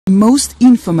most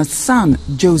infamous son,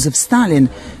 Joseph Stalin,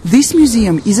 this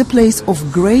museum is a place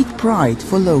of great pride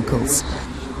for locals.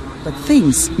 But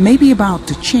things may be about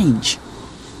to change.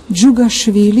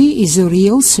 Jugashvili is a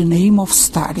real surname of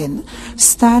Stalin.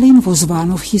 Stalin was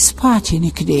one of his party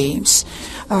nicknames.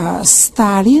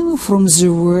 Stalin from the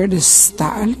word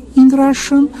stal in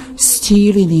Russian,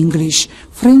 steel in English.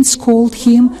 Friends called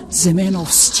him the man of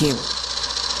steel.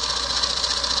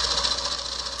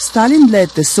 Stalin led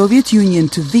the Soviet Union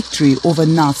to victory over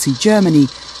Nazi Germany,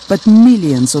 but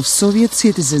millions of Soviet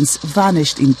citizens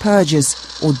vanished in purges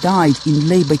or died in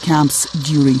labor camps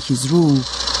during his rule.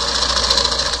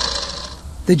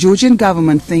 The Georgian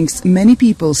government thinks many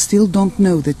people still don't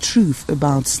know the truth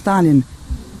about Stalin.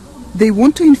 They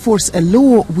want to enforce a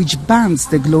law which bans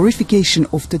the glorification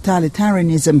of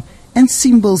totalitarianism and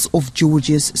symbols of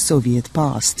Georgia's Soviet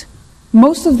past.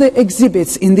 Most of the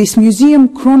exhibits in this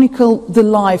museum chronicle the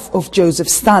life of Joseph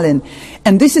Stalin,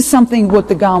 and this is something what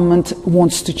the government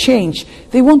wants to change.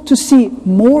 They want to see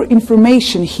more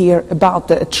information here about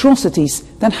the atrocities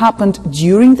that happened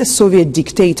during the Soviet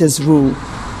dictator's rule.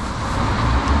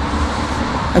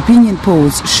 Opinion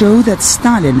polls show that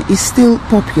Stalin is still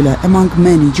popular among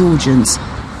many Georgians.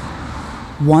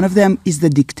 One of them is the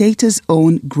dictator's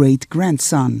own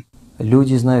great-grandson. People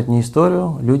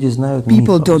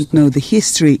don't know the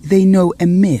history, they know a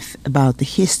myth about the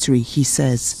history, he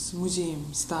says.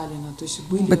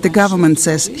 But the government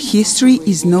says history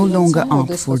is no longer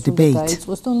up for debate.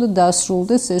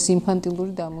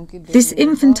 This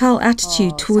infantile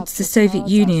attitude towards the Soviet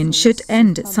Union should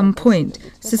end at some point.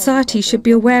 Society should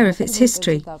be aware of its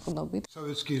history.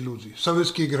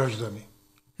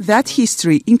 That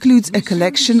history includes a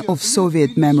collection of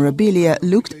Soviet memorabilia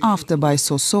looked after by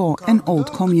Soso, an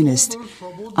old communist.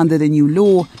 Under the new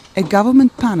law, a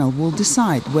government panel will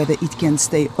decide whether it can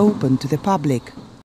stay open to the public.